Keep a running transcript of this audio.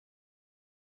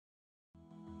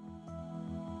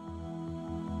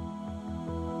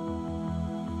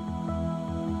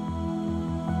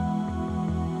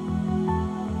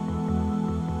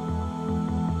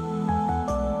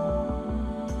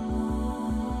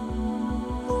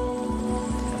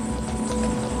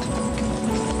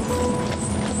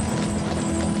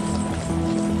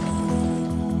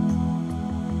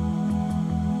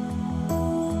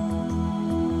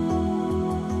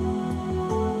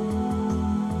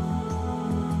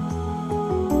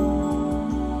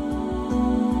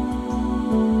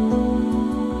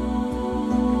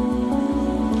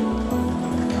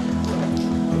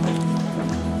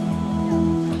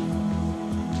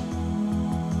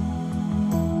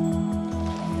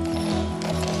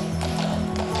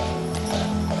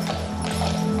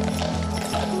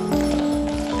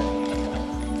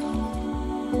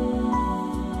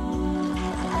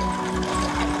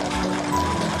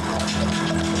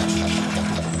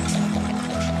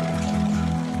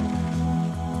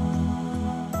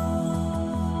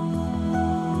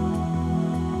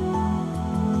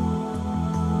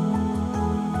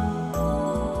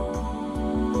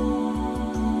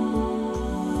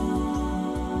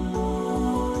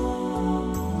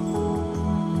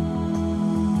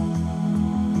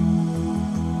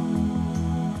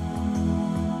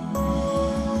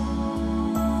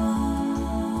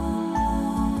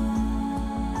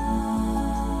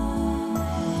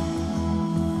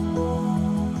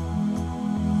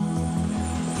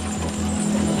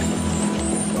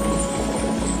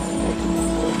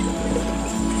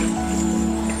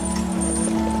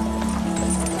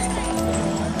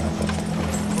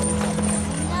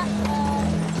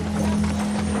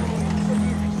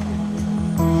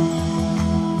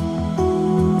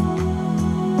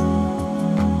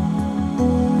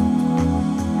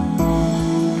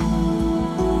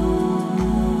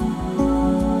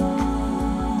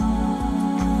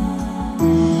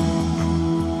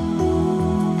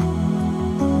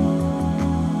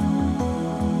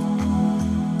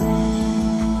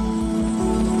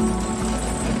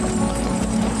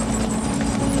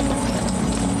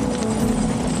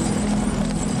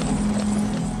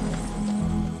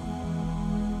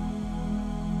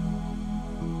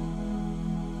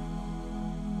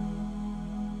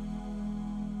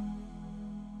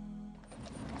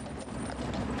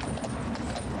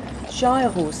Shire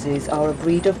horses are a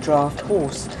breed of draft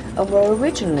horse and were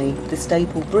originally the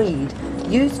staple breed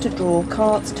used to draw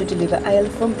carts to deliver ale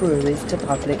from breweries to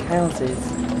public houses.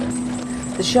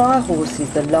 The Shire horse is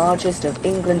the largest of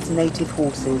England's native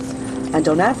horses and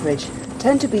on average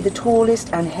tend to be the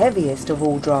tallest and heaviest of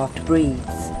all draft breeds.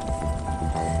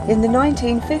 In the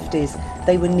 1950s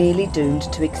they were nearly doomed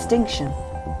to extinction.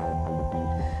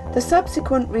 The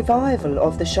subsequent revival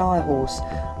of the Shire horse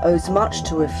owes much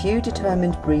to a few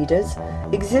determined breeders,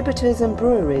 exhibitors and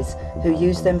breweries who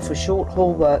use them for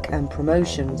short-haul work and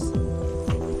promotions.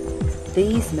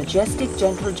 These majestic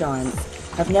gentle giants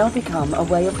have now become a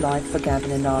way of life for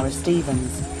Gavin and Nara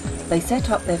Stevens. They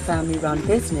set up their family-run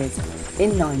business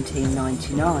in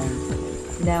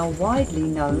 1999, now widely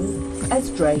known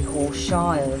as DrayHorse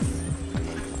Shires.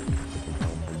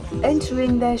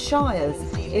 Entering their shires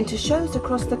into shows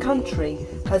across the country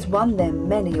has won them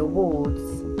many awards.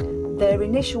 Their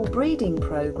initial breeding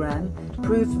programme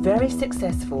proved very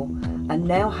successful and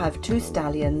now have 2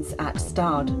 stallions at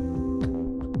stud.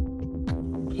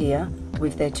 Here,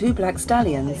 with their 2 black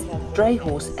stallions,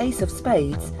 DrayHorse Ace of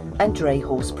Spades and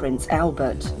DrayHorse Prince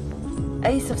Albert.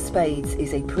 Ace of Spades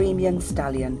is a premium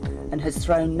stallion and has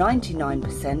thrown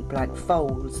 99% black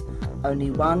foals, only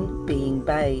one being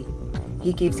bay.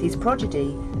 He gives his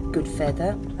progeny good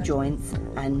feather, joints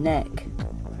and neck.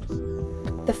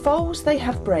 The foals they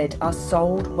have bred are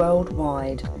sold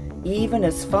worldwide, even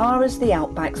as far as the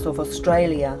outbacks of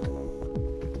Australia.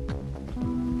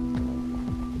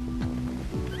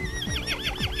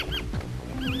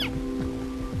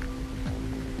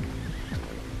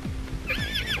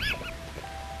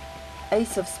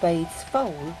 Ace of Spades'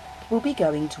 foal will be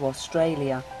going to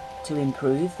Australia to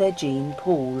improve their gene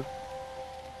pool.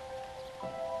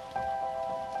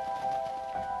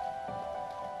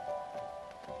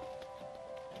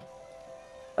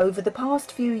 Over the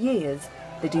past few years,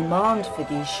 the demand for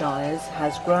these shires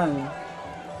has grown.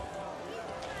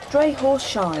 DrayHorse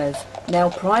Shires now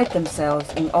pride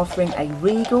themselves in offering a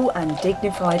regal and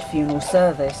dignified funeral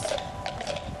service,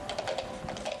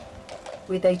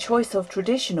 with a choice of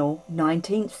traditional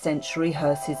 19th century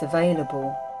hearses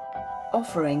available,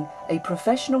 offering a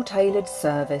professional tailored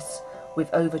service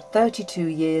with over 32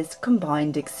 years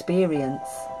combined experience.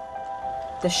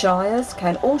 The shires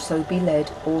can also be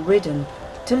led or ridden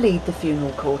to lead the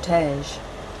funeral cortege.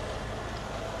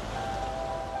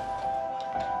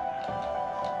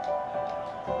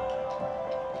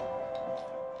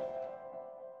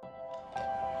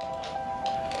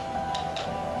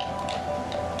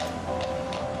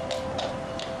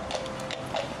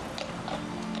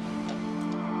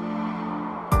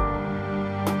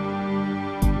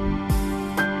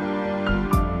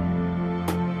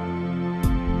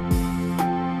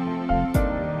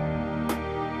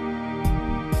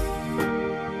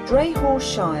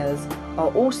 DrayHorse Shires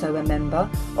are also a member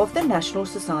of the National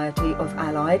Society of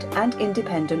Allied and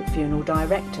Independent Funeral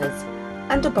Directors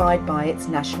and abide by its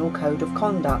National Code of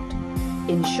Conduct,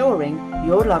 ensuring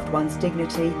your loved one's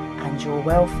dignity and your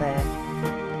welfare.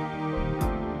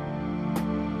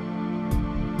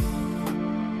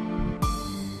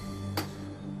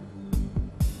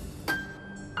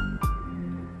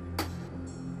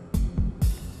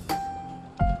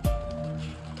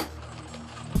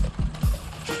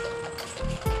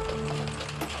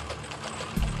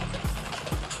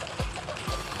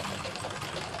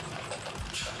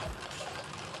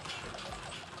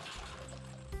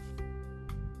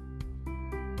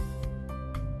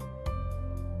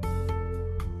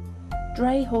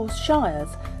 DrayHorse Shires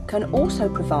can also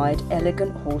provide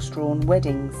elegant horse-drawn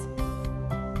weddings.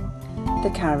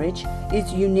 The carriage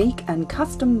is unique and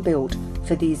custom built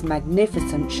for these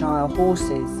magnificent Shire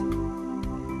horses.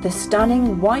 The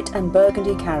stunning white and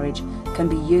burgundy carriage can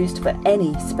be used for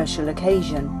any special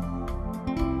occasion.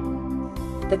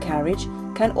 The carriage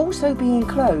can also be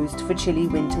enclosed for chilly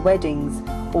winter weddings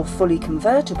or fully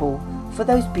convertible for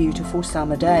those beautiful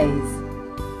summer days.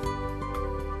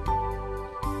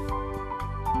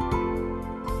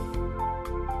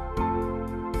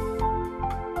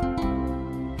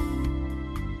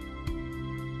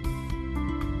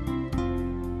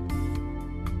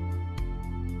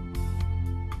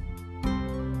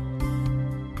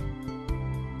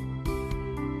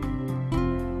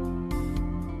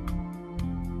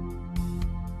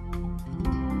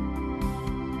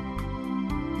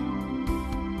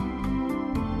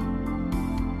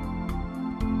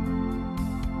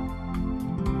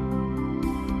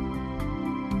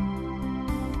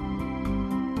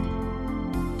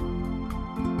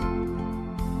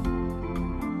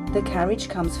 The carriage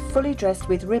comes fully dressed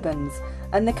with ribbons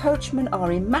and the coachmen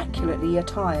are immaculately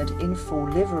attired in full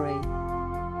livery.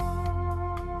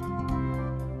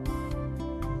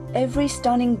 Every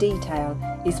stunning detail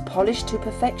is polished to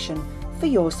perfection for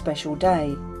your special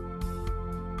day.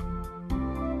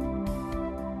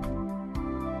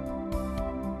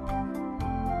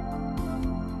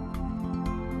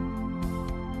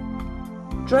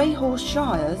 DrayHorse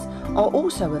Shires are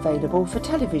also available for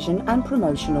television and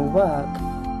promotional work.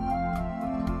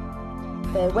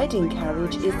 Their wedding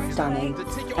carriage is stunning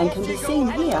and can be seen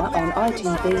here on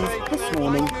ITV's This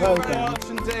Morning programme.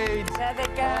 There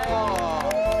they go.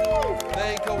 Oh,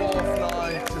 they go off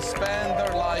now to spend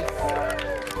their life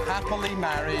happily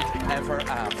married ever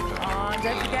after. Oh, and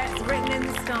don't forget, it's written in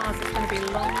the stars. It's going to be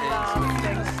long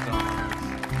lasting.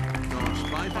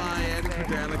 Gosh, bye-bye, Ed and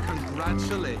Cordella.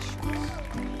 Congratulations.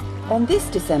 On this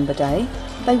December day,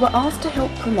 they were asked to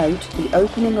help promote the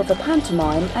opening of a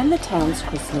pantomime and the town's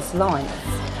Christmas lights.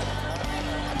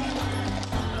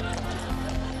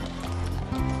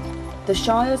 The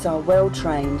Shires are well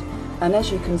trained and,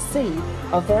 as you can see,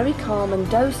 are very calm and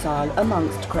docile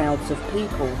amongst crowds of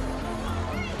people.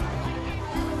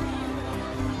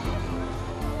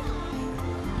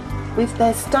 With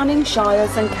their stunning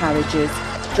Shires and carriages,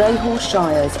 DrayHorse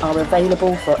Shires are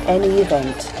available for any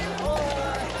event.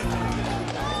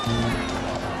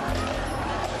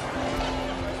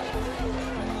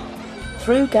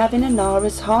 Through Gavin and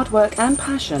Nara's hard work and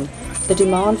passion, the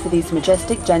demand for these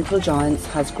majestic gentle giants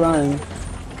has grown.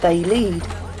 They lead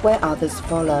where others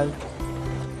follow.